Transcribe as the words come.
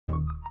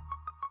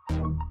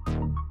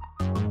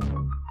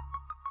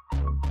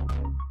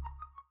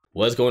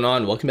What's going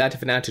on? Welcome back to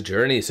Financial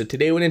Journey. So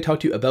today I want to talk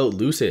to you about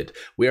Lucid.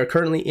 We are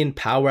currently in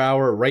power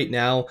hour right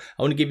now.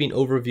 I want to give you an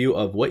overview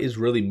of what is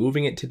really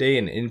moving it today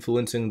and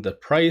influencing the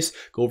price,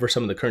 go over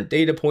some of the current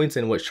data points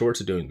and what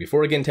shorts are doing.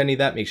 Before I get into any of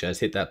that, make sure you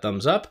guys hit that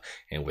thumbs up.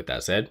 And with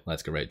that said,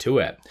 let's get right to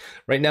it.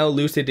 Right now,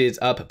 Lucid is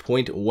up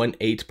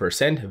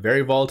 0.18%,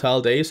 very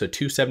volatile day. So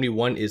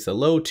 271 is the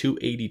low,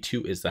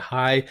 282 is the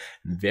high.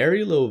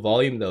 Very low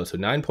volume though. So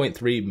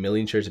 9.3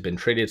 million shares have been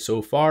traded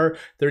so far.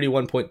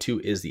 31.2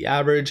 is the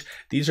average.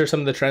 These are some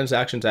of the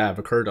transactions that have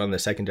occurred on the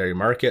secondary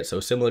market. So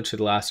similar to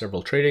the last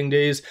several trading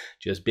days,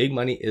 just big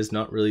money is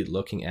not really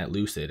looking at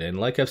Lucid. And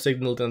like I've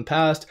signaled in the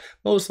past,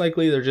 most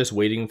likely they're just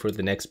waiting for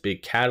the next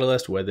big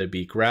catalyst, whether it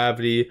be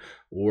gravity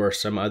or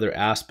some other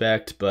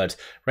aspect. But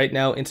right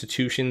now,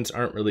 institutions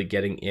aren't really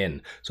getting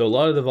in. So a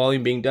lot of the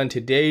volume being done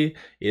today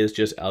is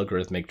just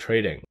algorithmic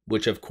trading,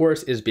 which of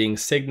course is being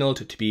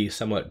signaled to be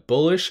somewhat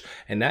bullish.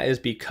 And that is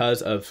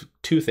because of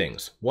two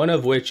things, one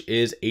of which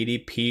is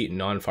ADP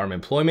non-farm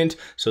employment.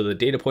 So the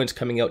data points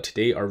coming out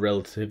today are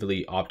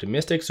relatively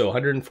optimistic. So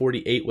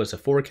 148 was the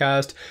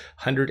forecast,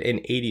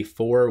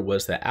 184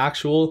 was the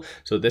actual.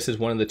 So this is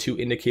one of the two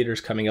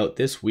indicators coming out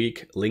this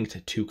week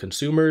linked to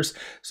consumers.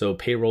 So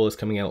payroll is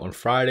coming out on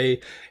Friday.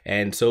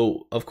 And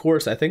so, of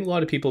course, I think a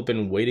lot of people have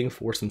been waiting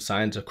for some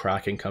signs of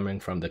cracking coming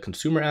from the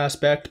consumer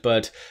aspect,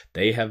 but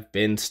they have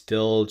been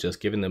still just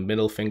giving the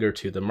middle finger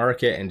to the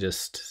market and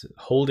just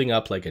holding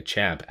up like a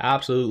champ.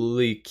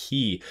 Absolutely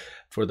key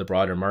for the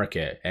broader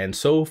market. And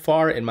so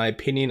far, in my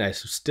opinion, I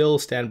still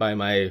stand by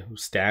my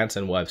stance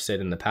and what I've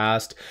said in the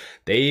past.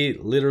 They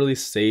literally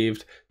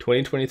saved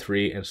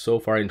 2023 and so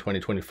far in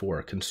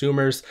 2024.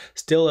 Consumers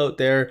still out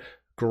there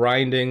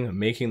grinding,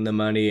 making the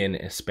money and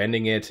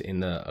spending it in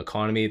the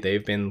economy.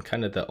 They've been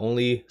kind of the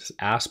only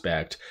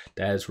aspect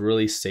that has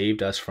really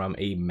saved us from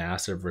a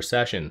massive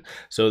recession.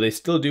 So they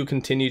still do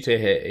continue to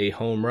hit a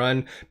home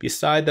run.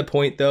 Beside the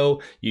point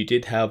though, you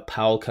did have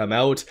Powell come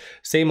out,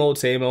 same old,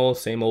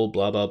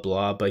 blah, blah,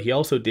 blah. But he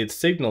also did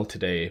signal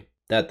today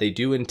that they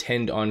do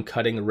intend on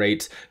cutting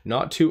rates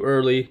not too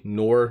early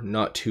nor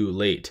not too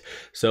late.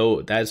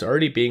 So that's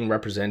already being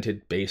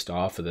represented based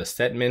off of the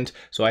sentiment.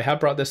 So I have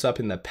brought this up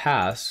in the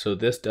past. So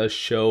this does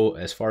show,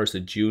 as far as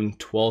the June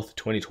 12th,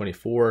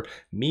 2024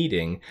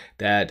 meeting,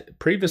 that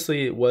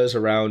previously it was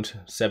around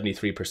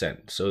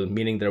 73%. So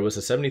meaning there was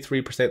a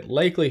 73%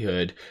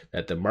 likelihood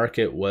that the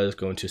market was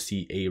going to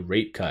see a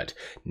rate cut.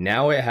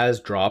 Now it has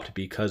dropped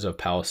because of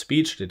Powell's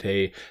speech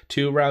today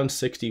to around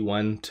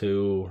 61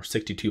 to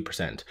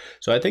 62%.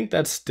 So I think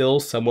that's still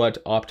somewhat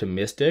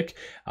optimistic.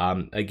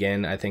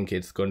 Again, I think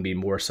it's going to be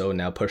more so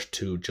now pushed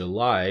to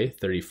July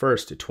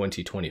 31st,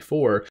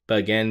 2024. But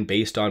again,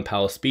 based on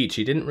Powell's speech,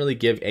 he didn't really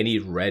give any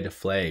red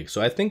flag.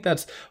 So I think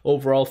that's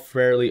overall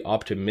fairly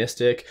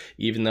optimistic,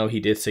 even though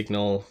he did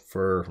signal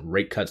for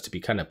rate cuts to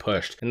be kind of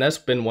pushed. And that's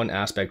been one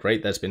aspect,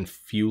 right, that's been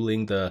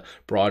fueling the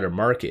broader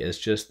market, is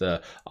just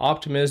the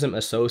optimism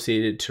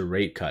associated to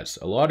rate cuts.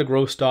 A lot of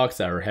growth stocks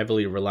that are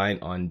heavily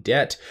reliant on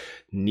debt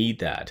need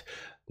that.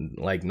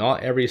 Like,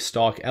 not every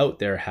stock out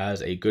there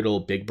has a good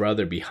old big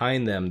brother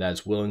behind them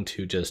that's willing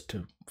to just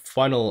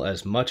funnel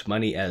as much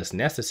money as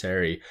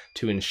necessary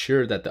to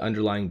ensure that the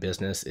underlying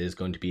business is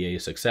going to be a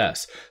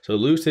success. So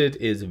Lucid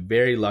is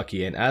very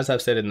lucky. And as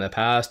I've said in the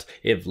past,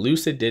 if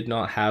Lucid did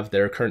not have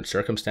their current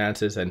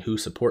circumstances and who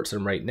supports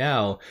them right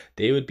now,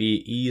 they would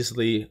be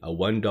easily a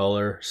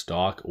 $1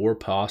 stock or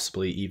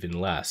possibly even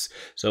less.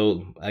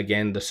 So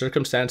again, the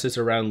circumstances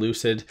around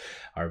Lucid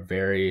are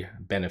very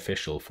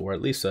beneficial for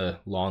at least a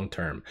long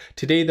term.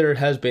 Today, there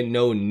has been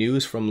no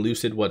news from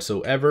Lucid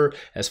whatsoever.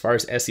 As far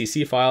as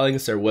SEC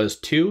filings, there was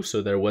two.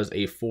 So there was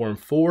a Form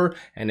 4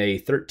 and a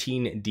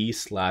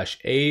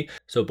 13D/A.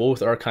 So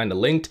both are kind of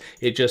linked.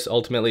 It just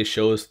ultimately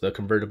shows the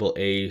convertible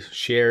A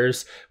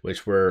shares,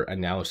 which were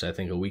announced, I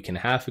think, a week and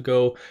a half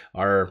ago,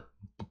 are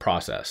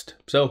processed.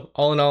 So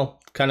all in all,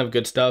 kind of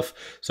good stuff.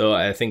 So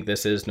I think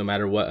this is, no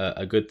matter what,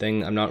 a good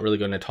thing. I'm not really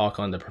going to talk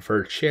on the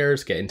preferred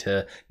shares, get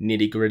into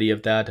nitty gritty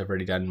of that. I've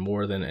already done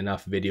more than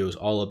enough videos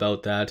all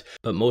about that.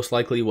 But most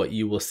likely what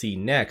you will see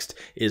next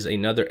is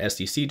another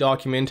SEC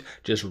document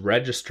just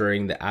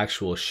registering the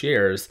actual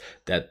shares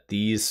that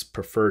these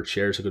preferred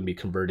shares are going to be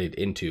converted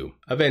into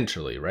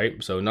eventually,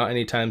 right? So not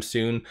anytime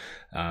soon.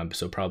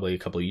 So probably a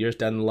couple of years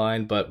down the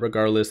line, but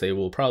regardless, they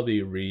will probably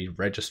be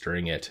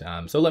re-registering it.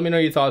 So let me know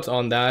your thoughts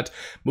on that.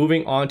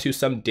 Moving on to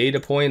some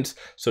data points.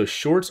 So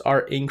shorts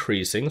are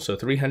increasing. So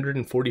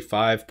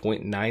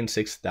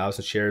 345.96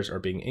 thousand shares are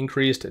being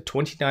increased.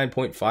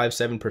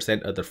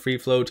 29.57% of the free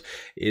float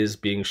is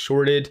being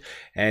shorted.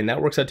 And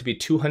that works out to be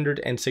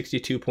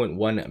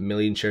 262.1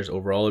 million shares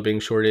overall are being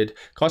shorted.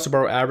 Cost to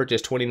borrow average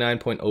is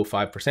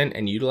 29.05%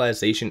 and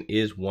utilization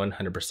is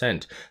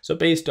 100%. So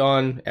based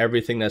on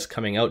everything that's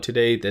coming out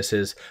today, this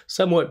is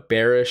somewhat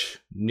bearish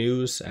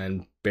news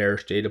and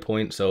bearish data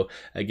points. So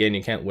again,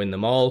 you can't win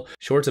them all.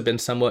 Shorts have been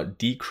somewhat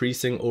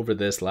decreasing over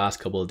this last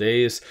couple of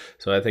days.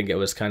 So I think it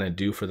was kind of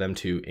due for them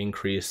to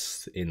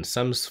increase in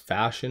some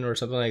fashion or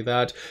something like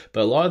that.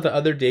 But a lot of the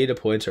other data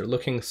points are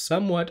looking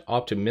somewhat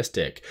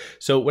optimistic.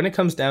 So when it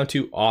comes down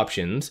to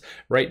options,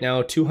 right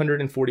now,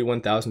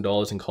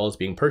 $241,000 in calls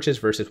being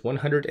purchased versus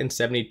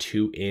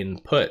 172 in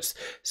puts.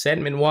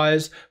 Sentiment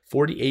wise,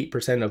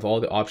 48% of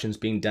all the options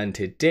being done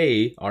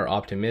today are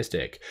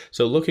optimistic.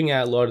 So looking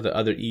at a lot of the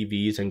other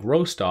EVs and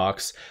growth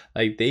stocks,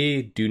 like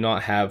they do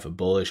not have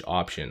bullish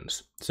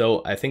options.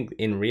 So I think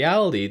in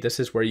reality, this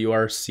is where you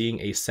are seeing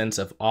a sense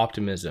of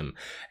optimism.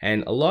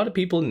 And a lot of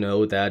people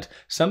know that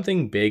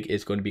something big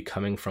is going to be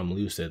coming from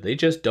Lucid. They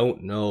just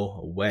don't know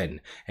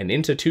when. And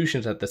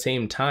institutions at the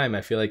same time,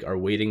 I feel like are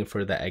waiting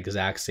for the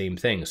exact same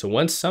thing. So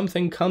once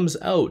something comes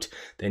out,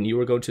 then you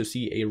are going to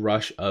see a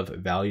rush of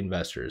value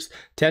investors.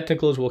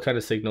 Technicals will kind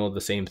of signal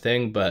the same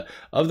thing, but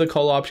of the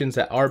call options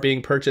that are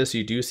being purchased,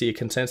 you do see a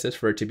consensus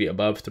for it to be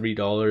above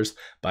 $3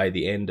 by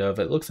the end of,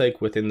 it looks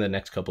like within the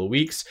next couple of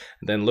weeks.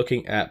 And then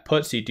looking at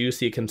puts, you do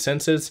see a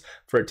consensus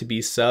for it to be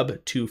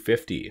sub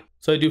 250.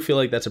 So I do feel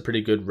like that's a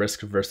pretty good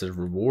risk versus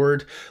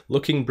reward.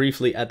 Looking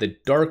briefly at the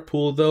dark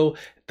pool though,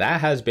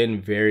 that has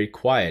been very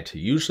quiet.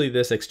 Usually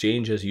this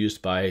exchange is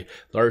used by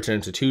larger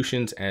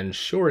institutions and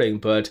shorting,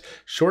 but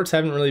shorts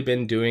haven't really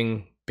been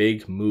doing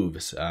big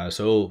moves.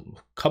 So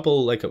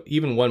couple, like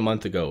even 1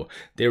 month ago,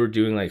 they were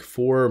doing like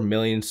 4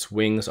 million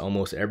swings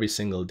almost every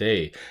single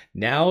day.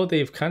 Now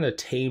they've kind of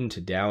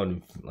tamed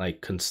down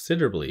like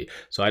considerably.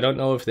 So I don't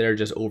know if they're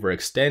just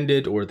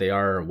overextended or they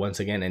are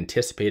once again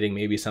anticipating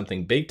maybe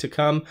something big to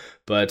come,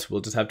 but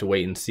we'll just have to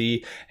wait and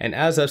see. And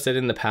as I've said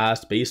in the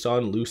past, based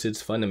on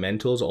Lucid's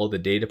fundamentals, all the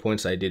data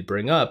points I did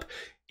bring up,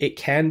 it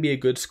can be a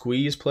good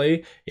squeeze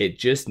play. It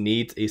just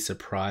needs a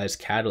surprise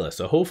catalyst.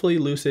 So hopefully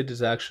Lucid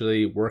is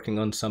actually working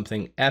on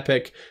something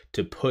epic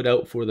to put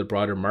out for the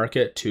broader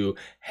market to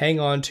hang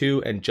on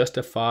to and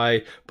justify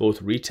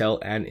both retail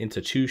and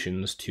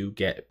institutions to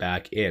get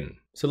back in.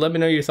 So let me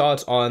know your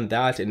thoughts on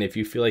that, and if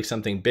you feel like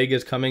something big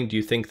is coming. Do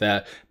you think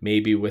that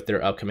maybe with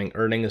their upcoming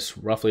earnings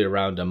roughly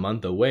around a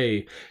month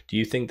away, do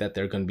you think that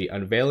they're going to be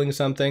unveiling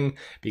something?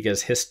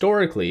 Because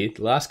historically,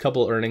 the last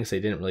couple earnings, they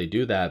didn't really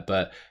do that,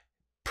 but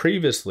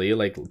previously,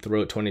 like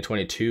throughout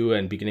 2022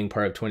 and beginning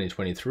part of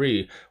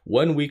 2023,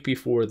 1 week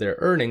before their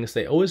earnings,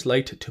 they always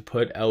liked to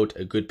put out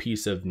a good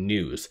piece of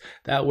news.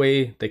 That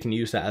way they can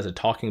use that as a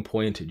talking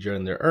point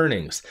during their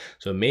earnings.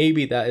 So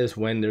maybe that is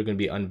when they're going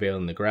to be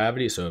unveiling the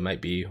Gravity. So it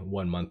might be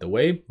 1 month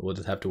away. We'll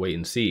just have to wait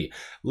and see.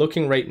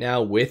 Looking right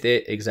now with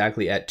it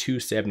exactly at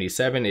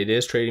 277, it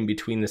is trading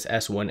between this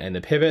S1 and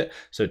the pivot.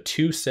 So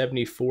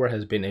 274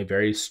 has been a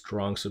very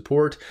strong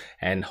support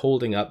and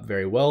holding up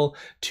very well.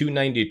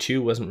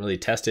 292 wasn't really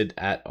tested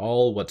at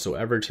all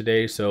whatsoever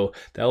today, so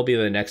that'll be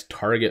the next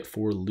target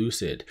for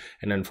Lucid.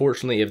 And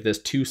unfortunately, if this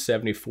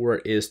 274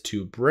 is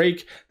to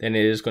break, then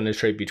it is going to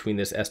trade between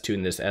this S2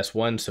 and this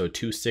S1, so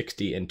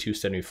 260 and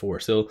 274.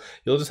 So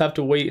you'll just have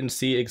to wait and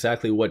see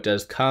exactly what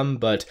does come,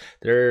 but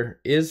there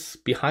is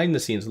behind the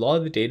scenes, a lot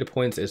of the data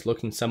points is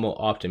looking somewhat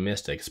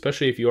optimistic,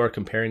 especially if you are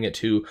comparing it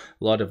to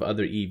a lot of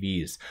other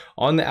EVs.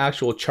 On the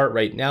actual chart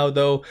right now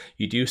though,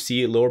 you do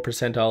see lower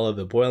percentile of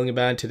the Bollinger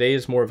Band. Today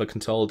is more of a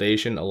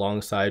consolidation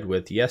alongside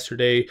with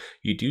yesterday.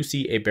 You do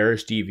see a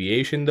bearish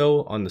deviation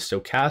though on the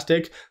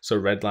stochastic, so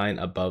red line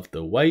above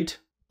the white.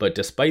 But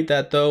despite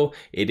that though,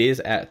 it is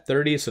at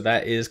 30, so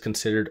that is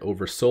considered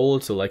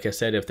oversold. So like I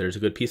said, if there's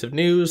a good piece of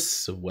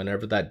news,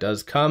 whenever that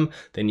does come,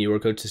 then you are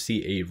going to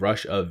see a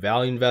rush of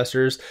value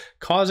investors,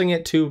 causing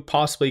it to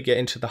possibly get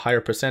into the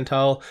higher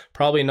percentile.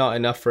 Probably not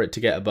enough for it to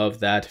get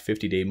above that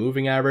 50-day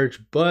moving average,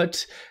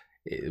 but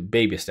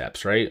baby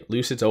steps, right?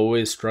 Lucid's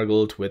always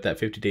struggled with that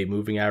 50-day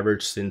moving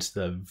average since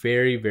the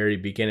very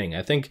beginning.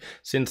 I think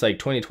since like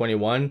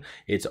 2021,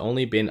 it's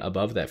only been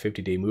above that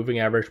 50-day moving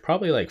average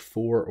probably like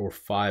 4 or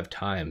 5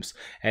 times,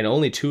 and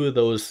only 2 of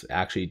those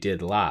actually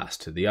did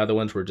last. The other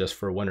ones were just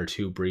for 1 or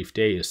 2 brief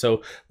days.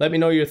 So let me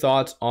know your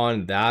thoughts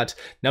on that.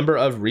 Number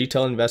of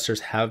retail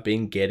investors have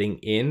been getting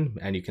in,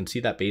 and you can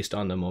see that based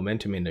on the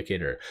momentum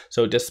indicator.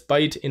 So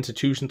despite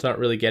institutions not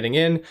really getting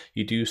in,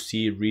 you do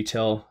see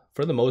retail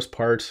for the most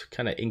part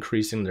kind of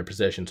increasing their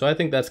position. So I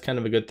think that's kind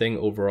of a good thing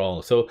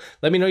overall. So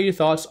let me know your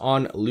thoughts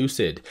on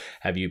Lucid.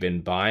 Have you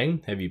been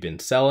buying? Have you been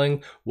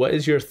selling? What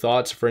is your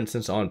thoughts, for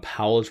instance, on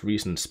Powell's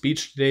recent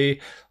speech today?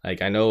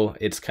 Like, I know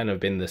it's kind of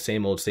been the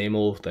same old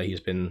that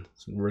he's been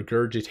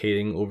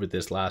regurgitating over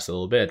this last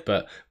little bit,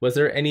 but was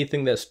there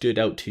anything that stood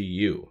out to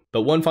you?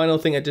 But one final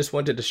thing I just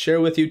wanted to share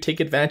with you, take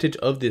advantage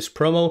of this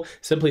promo.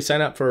 Simply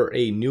sign up for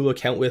a new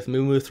account with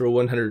Moomoo, throw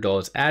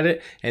 $100 at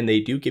it, and they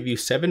do give you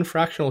 7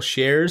 fractional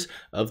shares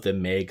of the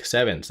Meg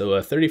 7. So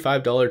a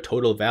 $35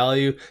 total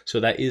value. So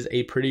that is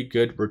a pretty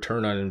good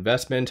return on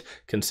investment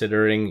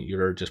considering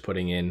you're just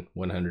putting in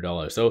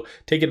 $100. So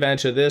take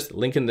advantage of this,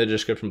 link in the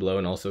description below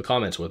and also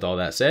comments. With all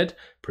that said,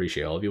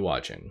 appreciate all of you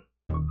watching.